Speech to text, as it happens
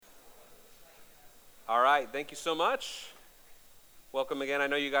All right, thank you so much. Welcome again. I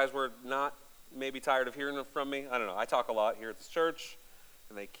know you guys were not maybe tired of hearing from me. I don't know. I talk a lot here at this church,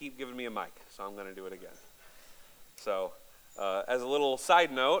 and they keep giving me a mic, so I'm going to do it again. So, as a little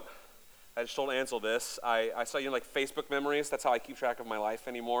side note, I just told Ansel this. I saw, like Facebook memories. That's how I keep track of my life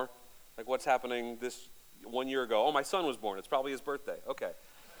anymore. Like what's happening this 1 year ago. Oh, my son was born. It's probably his birthday. Okay.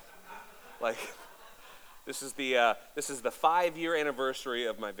 Like... This is the 5-year anniversary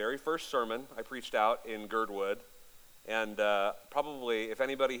of my very first sermon I preached out in Girdwood. And probably if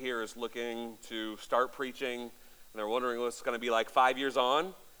anybody here is looking to start preaching and they're wondering what it's going to be like 5 years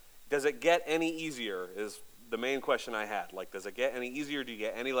on, does it get any easier is the main question I had. Like, does it get any easier? Do you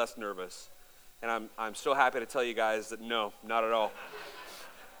get any less nervous? And I'm so happy to tell you guys that no, not at all.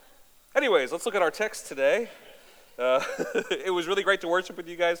 Anyways, let's look at our text today. It was really great to worship with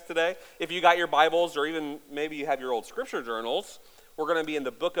you guys today. If you got your Bibles or even maybe you have your old scripture journals, we're going to be in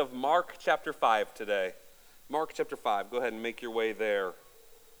the book of Mark chapter 5 today. Mark chapter 5. Go ahead and make your way there.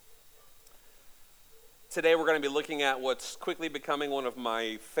 Today we're going to be looking at what's quickly becoming one of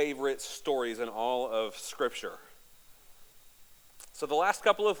my favorite stories in all of Scripture. So the last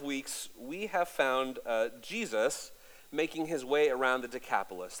couple of weeks, we have found Jesus making his way around the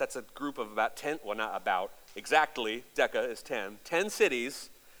Decapolis. That's a group of about 10, well not about, exactly, Deca is 10 cities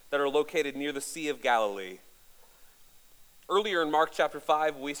that are located near the Sea of Galilee. Earlier in Mark chapter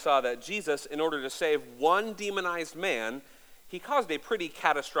 5, we saw that Jesus, in order to save one demonized man, he caused a pretty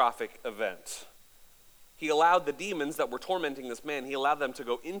catastrophic event. He allowed the demons that were tormenting this man, he allowed them to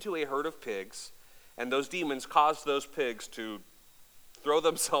go into a herd of pigs, and those demons caused those pigs to throw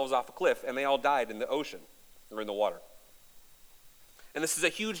themselves off a cliff, and they all died in the ocean, or in the water. And this is a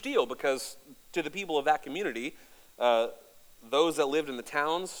huge deal because to the people of that community, those that lived in the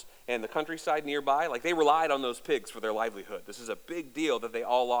towns and the countryside nearby, like they relied on those pigs for their livelihood. This is a big deal that they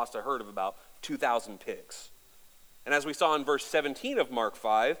all lost a herd of about 2,000 pigs. And as we saw in verse 17 of Mark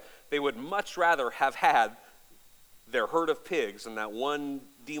 5, they would much rather have had their herd of pigs than that one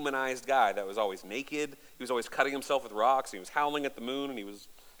demonized guy that was always naked. He was always cutting himself with rocks. He was howling at the moon, and he was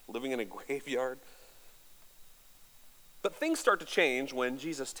living in a graveyard. But things start to change when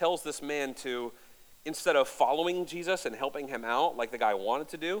Jesus tells this man to, instead of following Jesus and helping him out like the guy wanted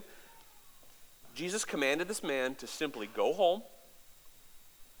to do, Jesus commanded this man to simply go home,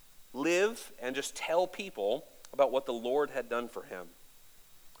 live, and just tell people about what the Lord had done for him.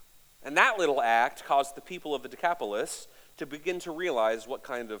 And that little act caused the people of the Decapolis to begin to realize what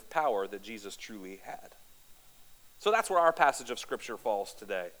kind of power that Jesus truly had. So that's where our passage of Scripture falls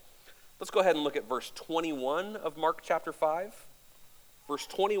today. Let's go ahead and look at verse 21 of Mark chapter 5. Verse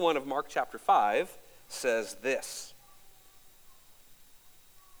 21 of Mark chapter 5 says this.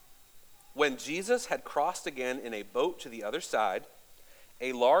 When Jesus had crossed again in a boat to the other side,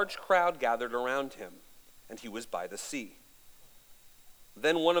 a large crowd gathered around him, and he was by the sea.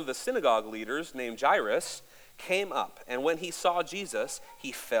 Then one of the synagogue leaders, named Jairus, came up, and when he saw Jesus,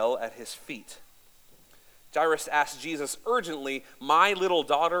 he fell at his feet. Jairus asked Jesus urgently, "My little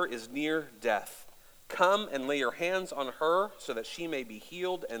daughter is near death. Come and lay your hands on her so that she may be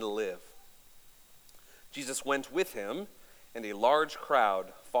healed and live." Jesus went with him, and a large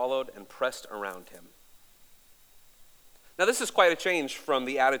crowd followed and pressed around him. Now this is quite a change from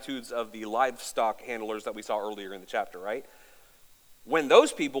the attitudes of the livestock handlers that we saw earlier in the chapter, right? When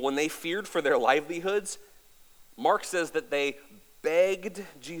those people, when they feared for their livelihoods, Mark says that they begged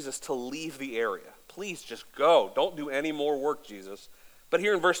Jesus to leave the area. Please just go. Don't do any more work, Jesus. But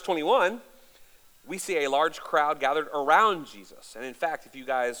here in verse 21, we see a large crowd gathered around Jesus. And in fact, if you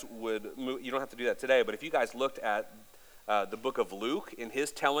guys would, you don't have to do that today, but if you guys looked at the book of Luke in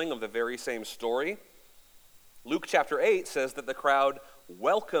his telling of the very same story, Luke chapter 8 says that the crowd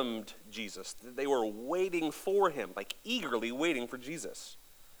welcomed Jesus. They were waiting for him, like eagerly waiting for Jesus.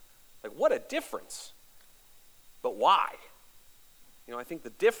 Like, what a difference. But why? I think the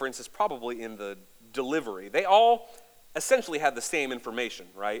difference is probably in the delivery. They all essentially had the same information,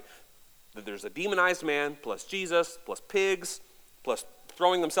 right? That there's a demonized man plus Jesus plus pigs plus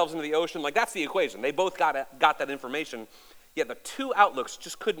throwing themselves into the ocean. Like, that's the equation. They both got that information, yet the two outlooks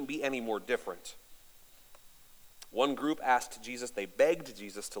just couldn't be any more different. One group asked Jesus, they begged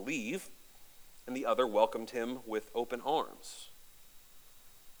Jesus to leave, and the other welcomed him with open arms.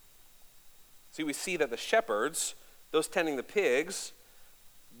 See, we see that the shepherds, those tending the pigs,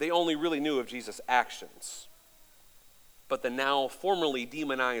 they only really knew of Jesus' actions. But the now formerly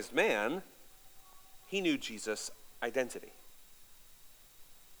demonized man, he knew Jesus' identity.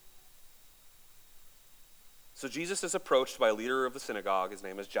 So Jesus is approached by a leader of the synagogue. His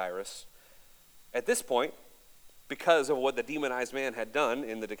name is Jairus. At this point, because of what the demonized man had done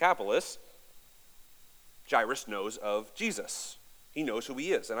in the Decapolis, Jairus knows of Jesus. He knows who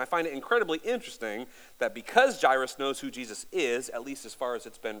he is. And I find it incredibly interesting that because Jairus knows who Jesus is, at least as far as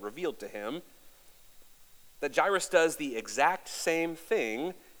it's been revealed to him, that Jairus does the exact same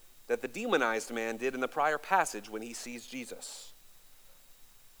thing that the demonized man did in the prior passage when he sees Jesus.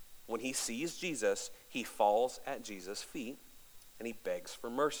 When he sees Jesus, he falls at Jesus' feet and he begs for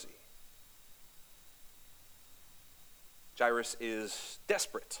mercy. Jairus is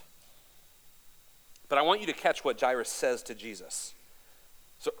desperate. But I want you to catch what Jairus says to Jesus.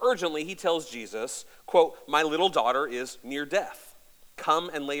 So urgently he tells Jesus, quote, "My little daughter is near death. Come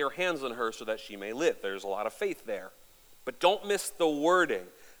and lay your hands on her so that she may live." There's a lot of faith there. But don't miss the wording,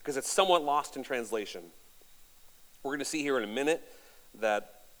 because it's somewhat lost in translation. We're going to see here in a minute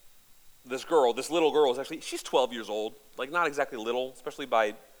that this little girl is actually, she's 12 years old. Like, not exactly little, especially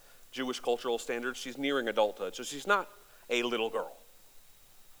by Jewish cultural standards. She's nearing adulthood, so she's not a little girl.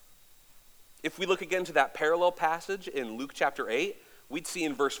 If we look again to that parallel passage in Luke chapter 8, we'd see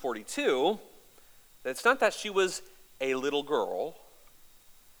in verse 42 that it's not that she was a little girl,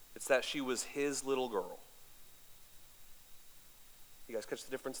 it's that she was his little girl. You guys catch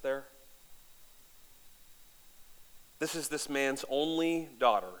the difference there? This is this man's only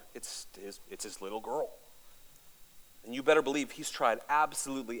daughter. It's his little girl. And you better believe he's tried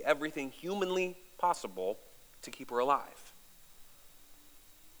absolutely everything humanly possible to keep her alive.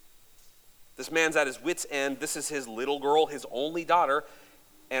 This man's at his wit's end. This is his little girl, his only daughter.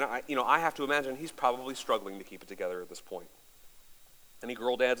 And I have to imagine he's probably struggling to keep it together at this point. Any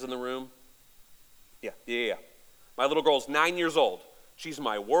girl dads in the room? Yeah. My little girl's 9 years old. She's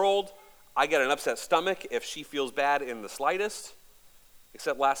my world. I get an upset stomach if she feels bad in the slightest.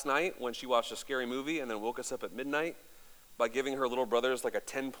 Except last night when she watched a scary movie and then woke us up at midnight by giving her little brothers like a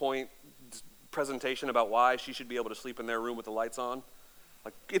 10-point presentation about why she should be able to sleep in their room with the lights on.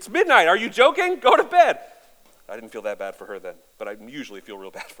 Like, it's midnight, are you joking? Go to bed. I didn't feel that bad for her then, but I usually feel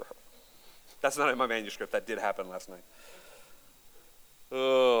real bad for her. That's not in my manuscript. That did happen last night.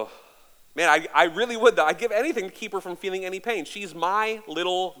 Oh, man, I really would, though. I'd give anything to keep her from feeling any pain. She's my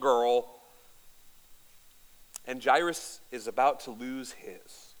little girl, and Jairus is about to lose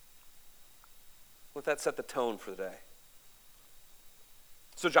his. Let that set the tone for the day.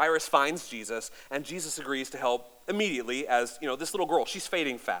 So Jairus finds Jesus, and Jesus agrees to help immediately as, this little girl, she's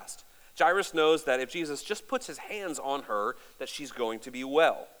fading fast. Jairus knows that if Jesus just puts his hands on her, that she's going to be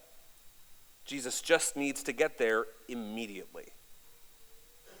well. Jesus just needs to get there immediately.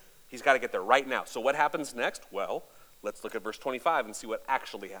 He's got to get there right now. So what happens next? Well, let's look at verse 25 and see what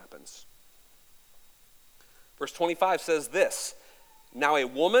actually happens. Verse 25 says this: "Now a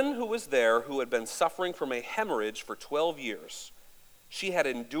woman who was there who had been suffering from a hemorrhage for 12 years, she had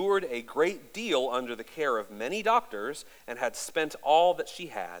endured a great deal under the care of many doctors and had spent all that she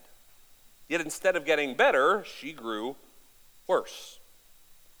had. Yet instead of getting better, she grew worse.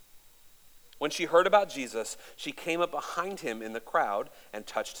 When she heard about Jesus, she came up behind him in the crowd and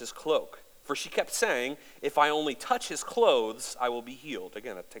touched his cloak. For she kept saying, 'If I only touch his clothes, I will be healed.'"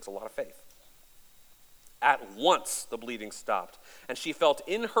 Again, it takes a lot of faith. At once the bleeding stopped, and she felt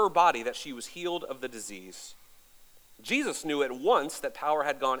in her body that she was healed of the disease. Jesus knew at once that power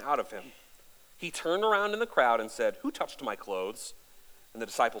had gone out of him. He turned around in the crowd and said, "Who touched my clothes?" And the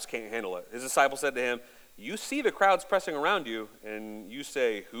disciples can't handle it. His disciples said to him, "You see the crowds pressing around you, and you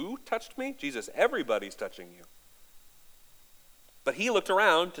say, 'Who touched me?'" Jesus, everybody's touching you. But he looked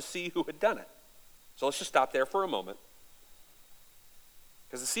around to see who had done it. So let's just stop there for a moment.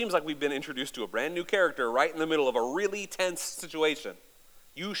 Because it seems like we've been introduced to a brand new character right in the middle of a really tense situation.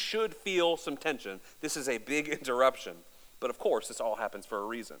 You should feel some tension. This is a big interruption. But of course, this all happens for a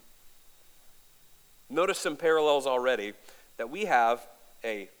reason. Notice some parallels already, that we have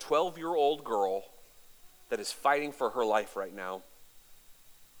a 12-year-old girl that is fighting for her life right now.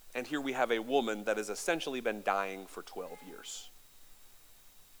 And here we have a woman that has essentially been dying for 12 years.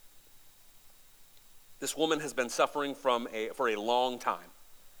 This woman has been suffering for a long time.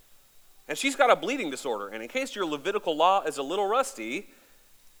 And she's got a bleeding disorder. And in case your Levitical law is a little rusty,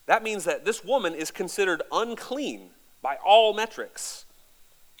 that means that this woman is considered unclean by all metrics.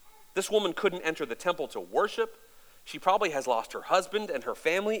 This woman couldn't enter the temple to worship. She probably has lost her husband and her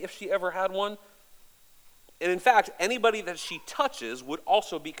family if she ever had one. And in fact, anybody that she touches would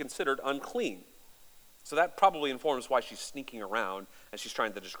also be considered unclean. So that probably informs why she's sneaking around and she's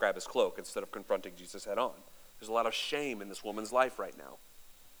trying to just grab his cloak instead of confronting Jesus head on. There's a lot of shame in this woman's life right now.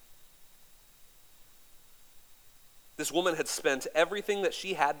 This woman had spent everything that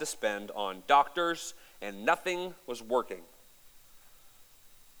she had to spend on doctors, and nothing was working.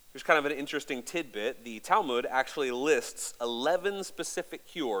 Here's kind of an interesting tidbit. The Talmud actually lists 11 specific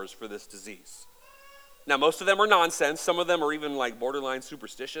cures for this disease. Now, most of them are nonsense. Some of them are even like borderline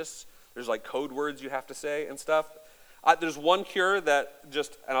superstitious. There's like code words you have to say and stuff. There's one cure that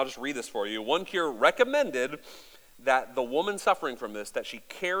and I'll just read this for you. One cure recommended that the woman suffering from this, that she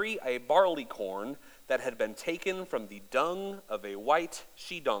carry a barley corn that had been taken from the dung of a white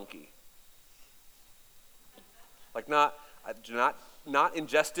she-donkey. Like not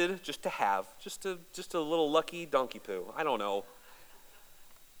ingested, just to have, just a little lucky donkey poo. I don't know.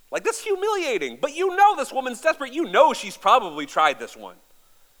 Like, that's humiliating. But you know this woman's desperate. You know she's probably tried this one.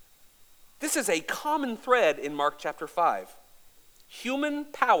 This is a common thread in Mark chapter 5. Human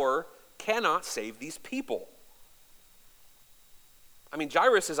power cannot save these people. I mean,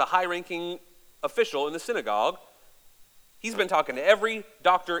 Jairus is a high-ranking official in the synagogue. He's been talking to every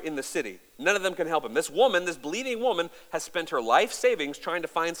doctor in the city. None of them can help him. This woman, this bleeding woman, has spent her life savings trying to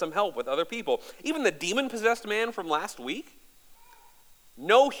find some help with other people. Even the demon-possessed man from last week,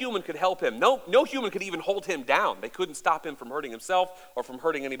 no human could help him. No human could even hold him down. They couldn't stop him from hurting himself or from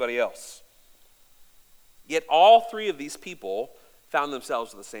hurting anybody else. Yet all three of these people found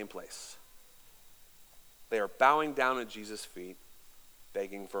themselves in the same place. They are bowing down at Jesus' feet,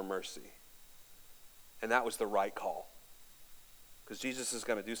 begging for mercy. And that was the right call. Because Jesus is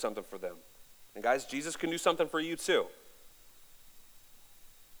going to do something for them. And guys, Jesus can do something for you too.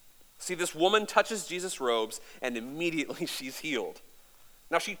 See, this woman touches Jesus' robes and immediately she's healed.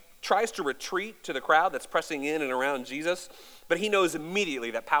 Now she tries to retreat to the crowd that's pressing in and around Jesus, but he knows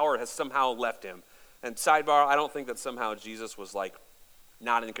immediately that power has somehow left him. And sidebar, I don't think that somehow Jesus was like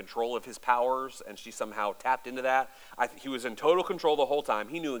not in control of his powers and she somehow tapped into that. He was in total control the whole time.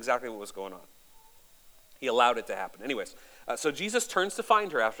 He knew exactly what was going on. He allowed it to happen. Anyways, so Jesus turns to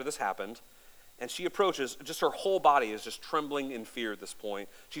find her after this happened, and she approaches. Just her whole body is just trembling in fear at this point.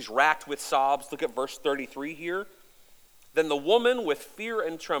 She's racked with sobs. Look at verse 33 here. Then the woman, with fear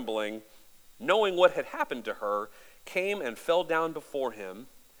and trembling, knowing what had happened to her, came and fell down before him,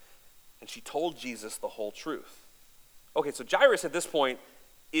 and she told Jesus the whole truth. Okay, so Jairus at this point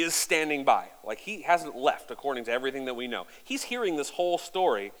is standing by. Like, he hasn't left according to everything that we know. He's hearing this whole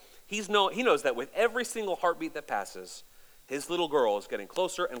story. He knows that with every single heartbeat that passes, his little girl is getting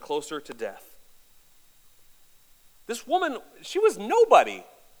closer and closer to death. This woman, she was nobody.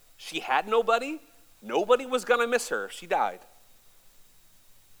 She had nobody. Nobody was going to miss her. She died.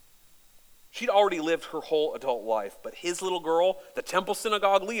 She'd already lived her whole adult life, but his little girl, the temple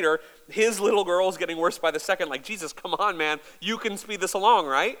synagogue leader, his little girl is getting worse by the second. Like, Jesus, come on, man. You can speed this along,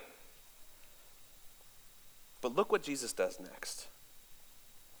 right? But look what Jesus does next.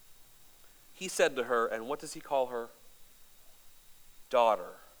 He said to her, and what does he call her?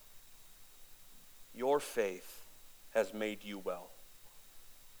 Daughter, your faith has made you well.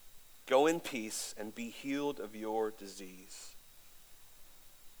 Go in peace and be healed of your disease.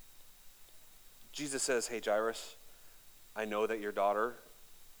 Jesus says, hey, Jairus, I know that your daughter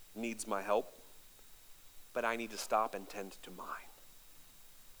needs my help, but I need to stop and tend to mine.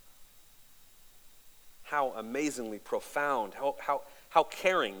 How amazingly profound, how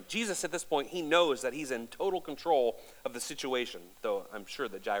caring. Jesus at this point, he knows that he's in total control of the situation, though I'm sure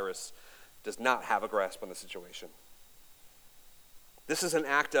that Jairus does not have a grasp on the situation. This is an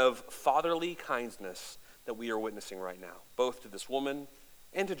act of fatherly kindness that we are witnessing right now, both to this woman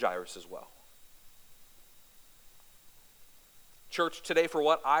and to Jairus as well. Church, today, for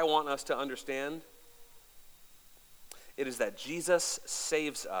what I want us to understand, it is that Jesus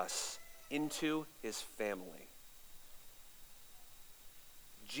saves us into his family.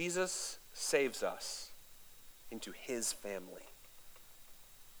 Jesus saves us into his family.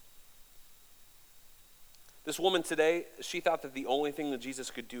 This woman today, she thought that the only thing that Jesus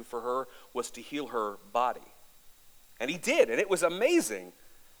could do for her was to heal her body. And he did, and it was amazing.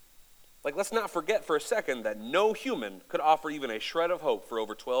 Like, let's not forget for a second that no human could offer even a shred of hope for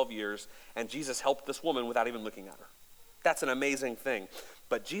over 12 years, and Jesus helped this woman without even looking at her. That's an amazing thing.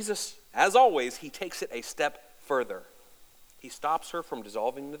 But Jesus, as always, he takes it a step further. He stops her from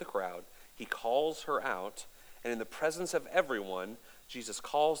dissolving into the crowd. He calls her out, and in the presence of everyone, Jesus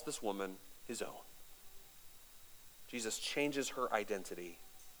calls this woman his own. Jesus changes her identity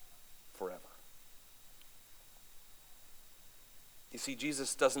forever. You see,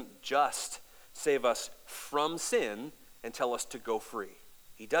 Jesus doesn't just save us from sin and tell us to go free.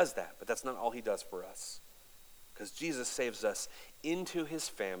 He does that, but that's not all he does for us. Because Jesus saves us into his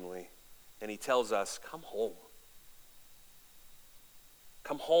family, and he tells us, come home.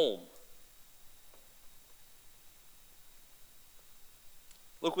 Come home.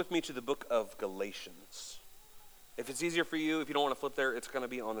 Look with me to the book of Galatians. If it's easier for you, if you don't want to flip there, it's going to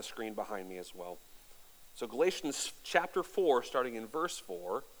be on the screen behind me as well. So Galatians chapter 4, starting in verse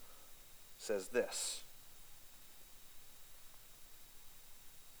 4, says this.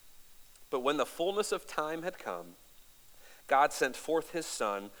 But when the fullness of time had come, God sent forth his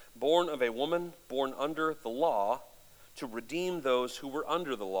Son, born of a woman born under the law, to redeem those who were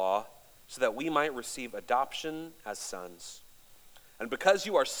under the law, so that we might receive adoption as sons. And because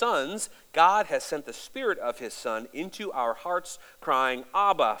you are sons, God has sent the Spirit of his Son into our hearts, crying,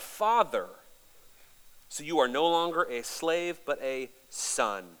 Abba, Father. So you are no longer a slave, but a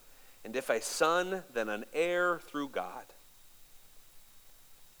son. And if a son, then an heir through God.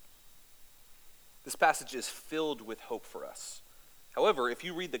 This passage is filled with hope for us. However, if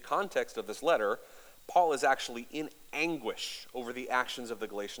you read the context of this letter, Paul is actually in anguish over the actions of the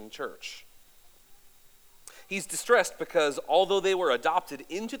Galatian church. He's distressed because although they were adopted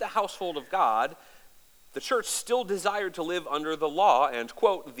into the household of God, the church still desired to live under the law and,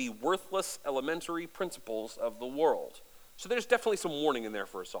 quote, the worthless elementary principles of the world. So there's definitely some warning in there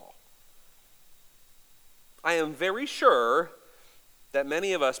for us all. I am very sure that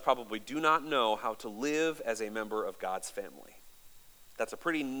many of us probably do not know how to live as a member of God's family. That's a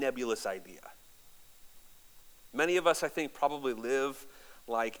pretty nebulous idea. Many of us, I think, probably live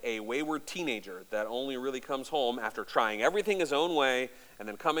like a wayward teenager that only really comes home after trying everything his own way and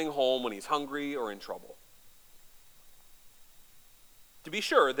then coming home when he's hungry or in trouble. To be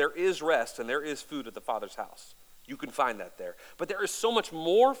sure, there is rest and there is food at the Father's house. You can find that there. But there is so much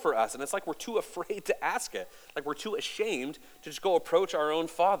more for us, and it's like we're too afraid to ask it. Like we're too ashamed to just go approach our own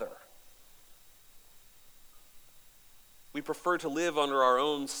Father. We prefer to live under our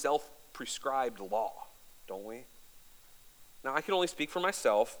own self-prescribed law, don't we? Now, I can only speak for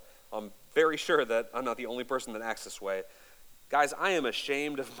myself. I'm very sure that I'm not the only person that acts this way. Guys, I am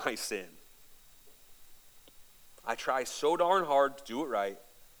ashamed of my sin. I try so darn hard to do it right.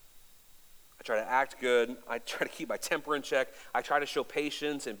 I try to act good. I try to keep my temper in check. I try to show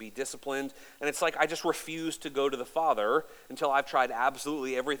patience and be disciplined. And it's like I just refuse to go to the Father until I've tried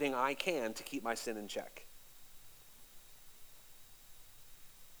absolutely everything I can to keep my sin in check.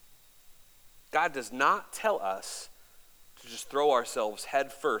 God does not tell us to just throw ourselves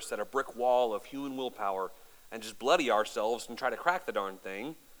head first at a brick wall of human willpower and just bloody ourselves and try to crack the darn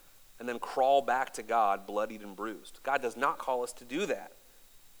thing and then crawl back to God bloodied and bruised. God does not call us to do that.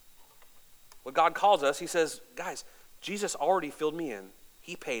 What God calls us, he says, guys, Jesus already filled me in.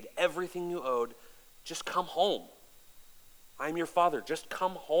 He paid everything you owed. Just come home. I'm your Father. Just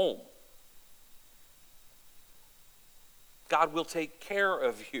come home. God will take care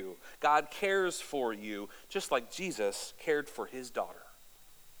of you. God cares for you, just like Jesus cared for his daughter.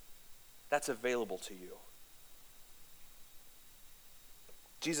 That's available to you.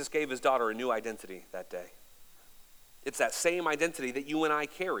 Jesus gave his daughter a new identity that day. It's that same identity that you and I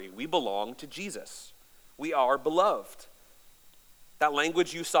carry. We belong to Jesus. We are beloved. That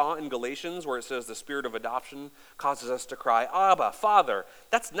language you saw in Galatians where it says the spirit of adoption causes us to cry, Abba, Father.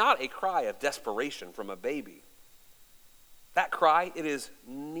 That's not a cry of desperation from a baby. That cry, it is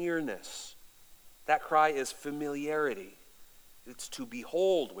nearness. That cry is familiarity. It's to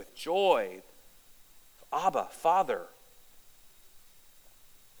behold with joy. Abba, Father.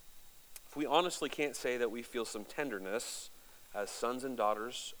 If we honestly can't say that we feel some tenderness as sons and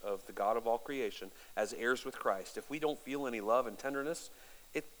daughters of the God of all creation, as heirs with Christ, if we don't feel any love and tenderness,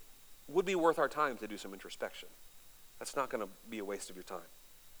 it would be worth our time to do some introspection. That's not going to be a waste of your time.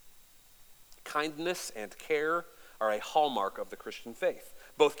 Kindness and care are a hallmark of the Christian faith,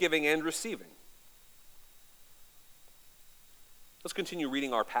 both giving and receiving. Let's continue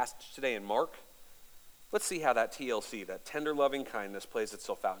reading our passage today in Mark. Let's see how that TLC, that tender loving kindness, plays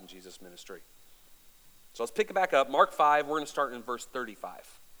itself out in Jesus' ministry. So let's pick it back up. Mark 5, we're going to start in verse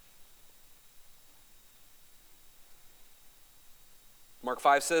 35. Mark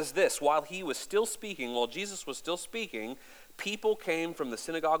 5 says this, while Jesus was still speaking, people came from the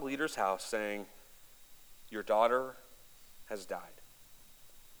synagogue leader's house saying, your daughter has died.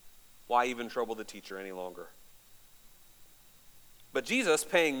 Why even trouble the teacher any longer? But Jesus,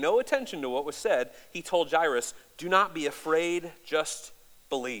 paying no attention to what was said, he told Jairus, do not be afraid, just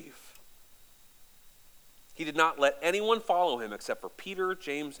believe. He did not let anyone follow him except for Peter,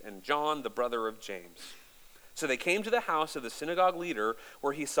 James, and John, the brother of James. So they came to the house of the synagogue leader,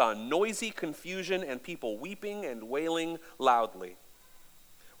 where he saw noisy confusion and people weeping and wailing loudly.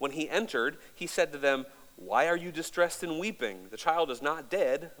 When he entered, he said to them, why are you distressed and weeping? The child is not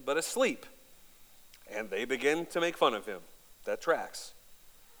dead, but asleep. And they began to make fun of him. That tracks.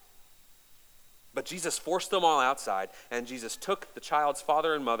 But Jesus forced them all outside, and Jesus took the child's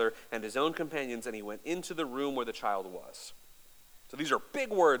father and mother and his own companions, and he went into the room where the child was. So these are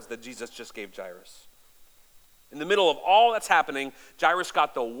big words that Jesus just gave Jairus. In the middle of all that's happening, Jairus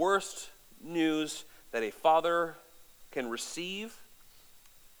got the worst news that a father can receive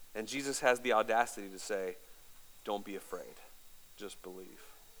And Jesus has the audacity to say, don't be afraid, just believe.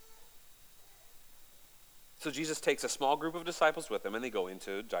 So Jesus takes a small group of disciples with him, and they go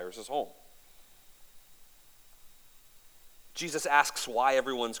into Jairus' home. Jesus asks why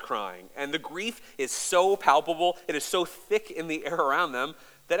everyone's crying, and the grief is so palpable, it is so thick in the air around them,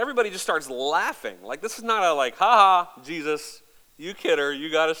 that everybody just starts laughing. Like, this is not a like, ha ha, Jesus, you kidder,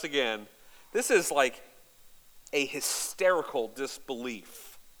 you got us again. This is like a hysterical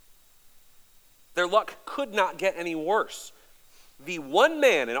disbelief. Their luck could not get any worse. The one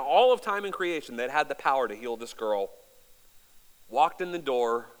man in all of time and creation that had the power to heal this girl walked in the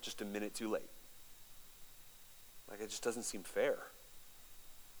door just a minute too late. Like, it just doesn't seem fair.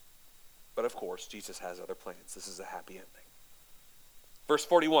 But of course, Jesus has other plans. This is a happy ending. Verse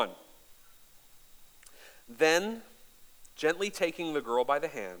 41. Then, gently taking the girl by the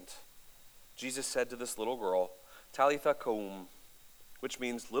hand, Jesus said to this little girl, Talitha koum, which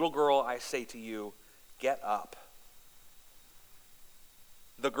means, little girl, I say to you, get up.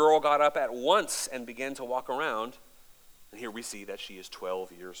 The girl got up at once and began to walk around. And here we see that she is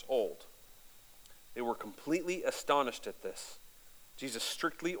 12 years old. They were completely astonished at this. Jesus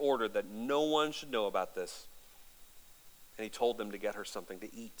strictly ordered that no one should know about this. And he told them to get her something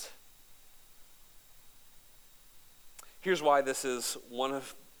to eat. Here's why this is one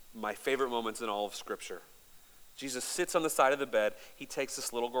of my favorite moments in all of Scripture. Jesus sits on the side of the bed. He takes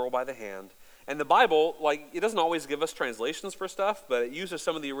this little girl by the hand. And the Bible, it doesn't always give us translations for stuff, but it uses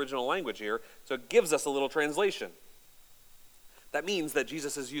some of the original language here, so it gives us a little translation. That means that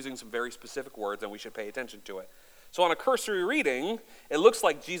Jesus is using some very specific words, and we should pay attention to it. So on a cursory reading, it looks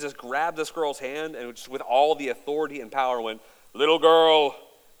like Jesus grabbed this girl's hand and just with all the authority and power went, little girl,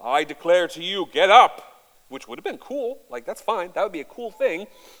 I declare to you, get up, which would have been cool. That's fine. That would be a cool thing.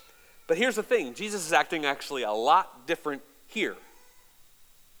 But here's the thing. Jesus is acting actually a lot different here.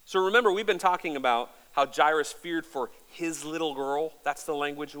 So remember, we've been talking about how Jairus feared for his little girl. That's the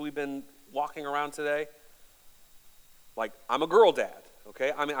language we've been walking around today. I'm a girl dad,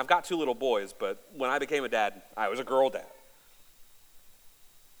 okay? I mean, I've got 2 little boys, but when I became a dad, I was a girl dad.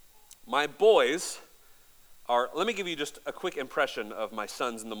 My boys are, let me give you just a quick impression of my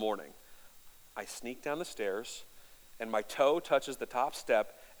sons in the morning. I sneak down the stairs, and my toe touches the top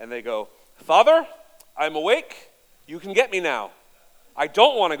step, and they go, Father, I'm awake. You can get me now. I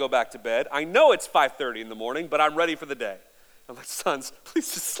don't want to go back to bed. I know it's 5:30 in the morning, but I'm ready for the day. I'm like, sons,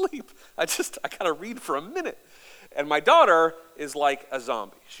 please just sleep. I got to read for a minute. And my daughter is like a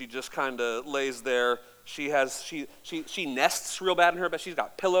zombie. She just kind of lays there. She nests real bad in her bed. She's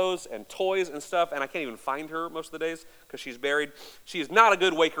got pillows and toys and stuff, and I can't even find her most of the days because she's buried. She is not a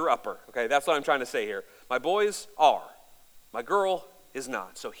good waker-upper, okay? That's what I'm trying to say here. My boys are. My girl is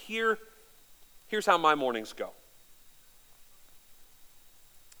not. So here's how my mornings go.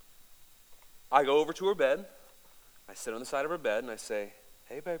 I go over to her bed. I sit on the side of her bed, and I say,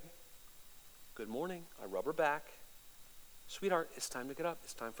 hey, baby, good morning. I rub her back. Sweetheart, it's time to get up.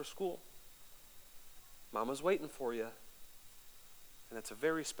 It's time for school. Mama's waiting for you. And that's a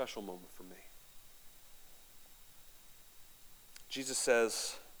very special moment for me. Jesus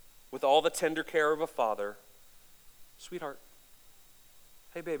says, with all the tender care of a father, sweetheart,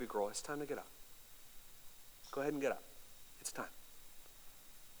 hey, baby girl, it's time to get up. Go ahead and get up. It's time.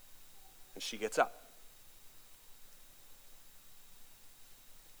 And she gets up.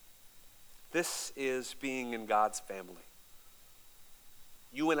 This is being in God's family.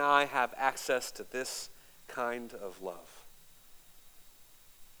 You and I have access to this kind of love.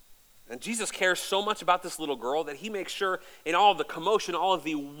 And Jesus cares so much about this little girl that he makes sure in all of the commotion, all of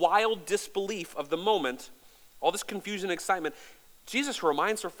the wild disbelief of the moment, all this confusion and excitement, Jesus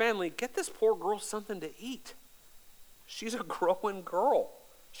reminds her family, get this poor girl something to eat. She's a growing girl.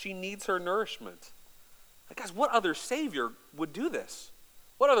 She needs her nourishment. Guys, what other Savior would do this?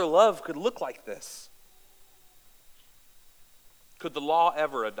 What other love could look like this? Could the law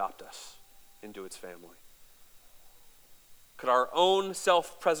ever adopt us into its family? Could our own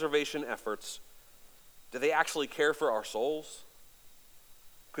self-preservation efforts, do they actually care for our souls?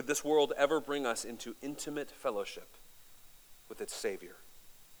 Could this world ever bring us into intimate fellowship with its Savior?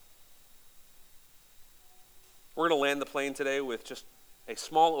 We're going to land the plane today with just a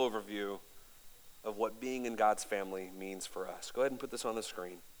small overview of what being in God's family means for us. Go ahead and put this on the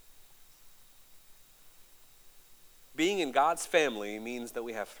screen. Being in God's family means that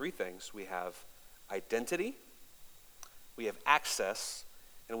we have 3 things. We have identity, we have access,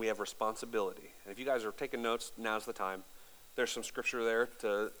 and we have responsibility. And if you guys are taking notes, now's the time. There's some scripture there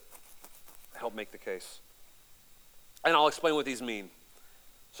to help make the case. And I'll explain what these mean.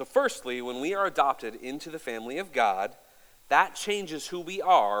 So firstly, when we are adopted into the family of God, that changes who we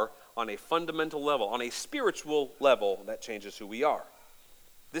are on a fundamental level, on a spiritual level, that changes who we are.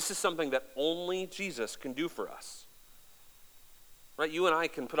 This is something that only Jesus can do for us. Right? You and I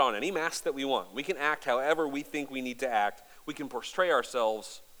can put on any mask that we want. We can act however we think we need to act. We can portray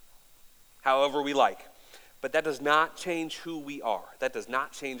ourselves however we like. But that does not change who we are. That does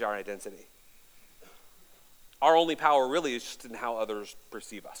not change our identity. Our only power really is just in how others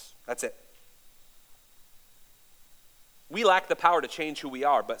perceive us. That's it. We lack the power to change who we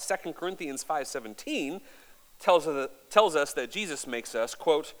are, but 2 Corinthians 5:17 tells us that Jesus makes us,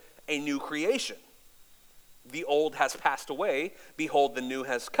 quote, a new creation. The old has passed away, behold, the new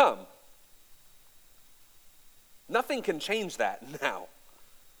has come. Nothing can change that now.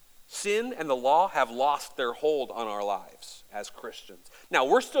 Sin and the law have lost their hold on our lives as Christians. Now,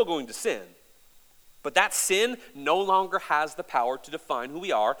 we're still going to sin, but that sin no longer has the power to define who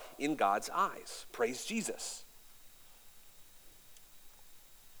we are in God's eyes. Praise Jesus.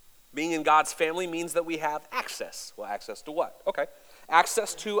 Being in God's family means that we have access. Well, access to what? Okay.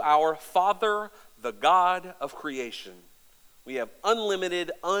 Access to our Father, the God of creation. We have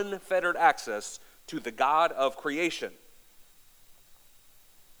unlimited, unfettered access to the God of creation.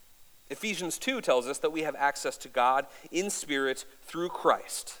 Ephesians 2 tells us that we have access to God in spirit through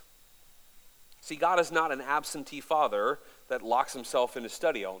Christ. See, God is not an absentee father that locks himself in his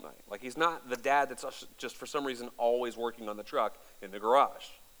study all night. Like, he's not the dad that's just for some reason always working on the truck in the garage.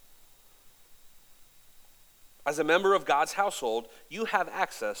 As a member of God's household, you have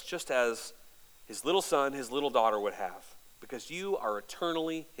access just as his little son, his little daughter would have, because you are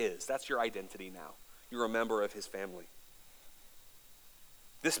eternally his. That's your identity now. You're a member of his family.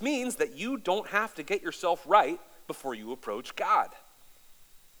 This means that you don't have to get yourself right before you approach God.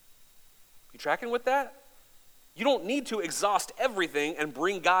 You tracking with that? You don't need to exhaust everything and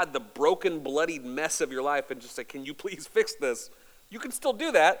bring God the broken, bloodied mess of your life and just say, can you please fix this? You can still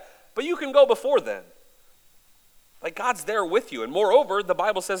do that, but you can go before then. Like, God's there with you. And moreover, the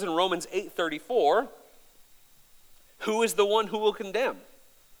Bible says in Romans 8:34, who is the one who will condemn?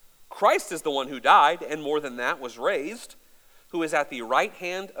 Christ is the one who died, and more than that, was raised, who is at the right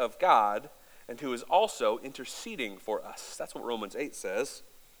hand of God, and who is also interceding for us. That's what Romans 8 says.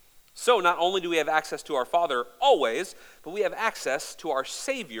 So not only do we have access to our Father always, but we have access to our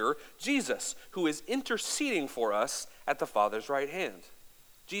Savior, Jesus, who is interceding for us at the Father's right hand.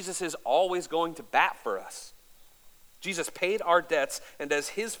 Jesus is always going to bat for us. Jesus paid our debts, and as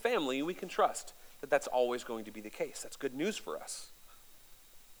his family, we can trust that that's always going to be the case. That's good news for us.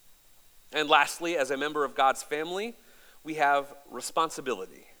 And lastly, as a member of God's family, we have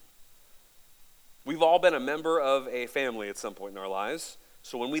responsibility. We've all been a member of a family at some point in our lives,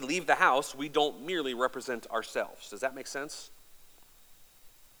 so when we leave the house, we don't merely represent ourselves. Does that make sense?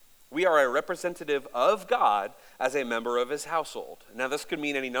 We are a representative of God as a member of his household. Now, this could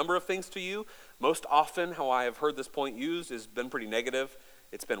mean any number of things to you. Most often, how I have heard this point used has been pretty negative.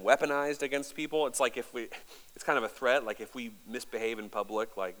 It's been weaponized against people. It's like it's kind of a threat, like if we misbehave in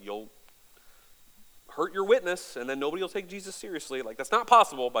public, like you'll hurt your witness and then nobody will take Jesus seriously. Like, that's not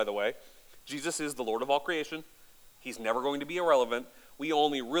possible, by the way. Jesus is the Lord of all creation. He's never going to be irrelevant. We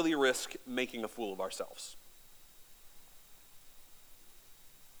only really risk making a fool of ourselves.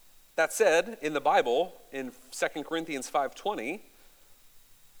 That said, in the Bible, in 2 Corinthians 5:20,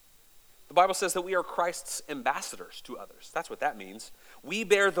 the Bible says that we are Christ's ambassadors to others. That's what that means. We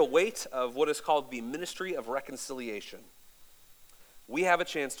bear the weight of what is called the ministry of reconciliation. We have a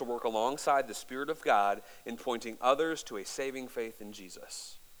chance to work alongside the Spirit of God in pointing others to a saving faith in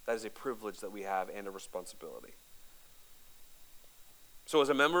Jesus. That is a privilege that we have and a responsibility. So as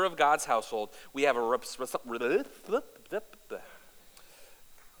a member of God's household, we have a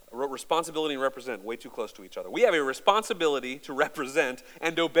responsibility and represent, way too close to each other. We have a responsibility to represent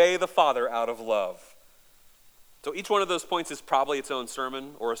and obey the Father out of love. So each one of those points is probably its own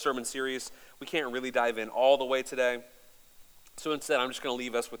sermon or a sermon series. We can't really dive in all the way today. So instead, I'm just going to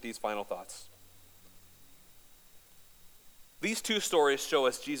leave us with these final thoughts. These two stories show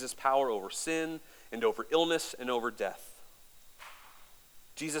us Jesus' power over sin and over illness and over death.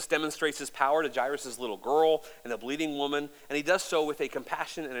 Jesus demonstrates his power to Jairus' little girl and the bleeding woman, and he does so with a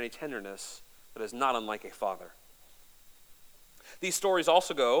compassion and a tenderness that is not unlike a father. These stories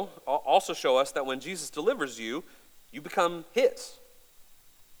also show us that when Jesus delivers you, you become his.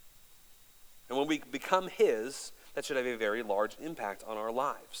 And when we become his, that should have a very large impact on our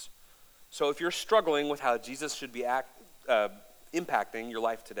lives. So if you're struggling with how Jesus should be impacting your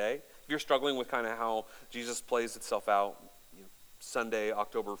life today, if you're struggling with kind of how Jesus plays itself out, Sunday,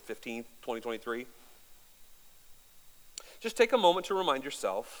 October 15th, 2023, just take a moment to remind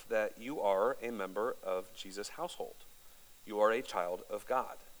yourself that you are a member of Jesus' household. You are a child of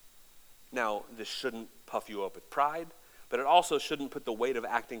God. Now, this shouldn't puff you up with pride, but it also shouldn't put the weight of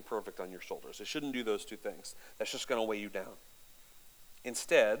acting perfect on your shoulders. It shouldn't do those two things. That's just going to weigh you down.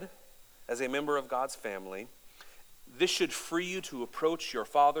 Instead, as a member of God's family, this should free you to approach your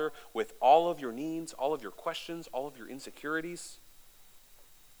Father with all of your needs, all of your questions, all of your insecurities.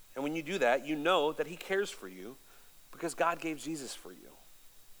 And when you do that, you know that he cares for you because God gave Jesus for you.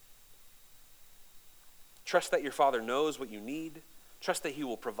 Trust that your Father knows what you need. Trust that he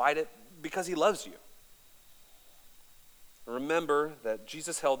will provide it because he loves you. Remember that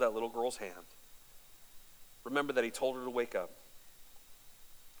Jesus held that little girl's hand. Remember that he told her to wake up.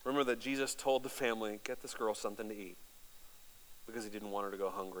 Remember that Jesus told the family, get this girl something to eat because he didn't want her to go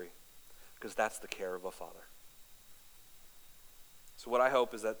hungry, because that's the care of a father. So what I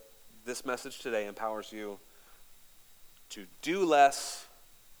hope is that this message today empowers you to do less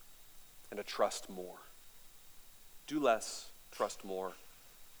and to trust more. Do less, trust more.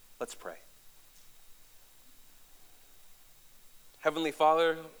 Let's pray. Heavenly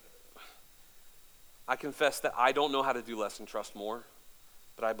Father, I confess that I don't know how to do less and trust more,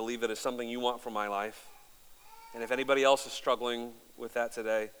 but I believe that it's something you want for my life. And if anybody else is struggling with that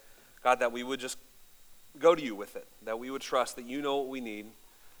today, God, that we would just go to you with it, that we would trust that you know what we need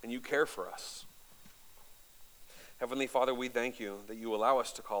and you care for us. Heavenly Father, we thank you that you allow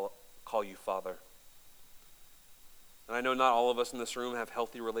us to call you Father. And I know not all of us in this room have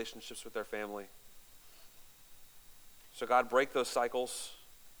healthy relationships with their family. So God, break those cycles.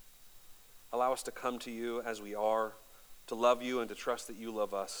 Allow us to come to you as we are, to love you and to trust that you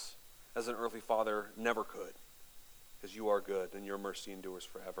love us as an earthly father never could, because you are good and your mercy endures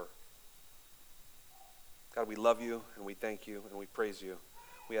forever. God, we love you and we thank you and we praise you.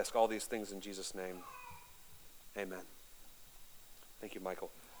 We ask all these things in Jesus' name. Amen. Thank you,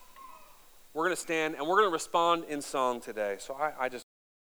 Michael. We're going to stand and we're going to respond in song today. So I just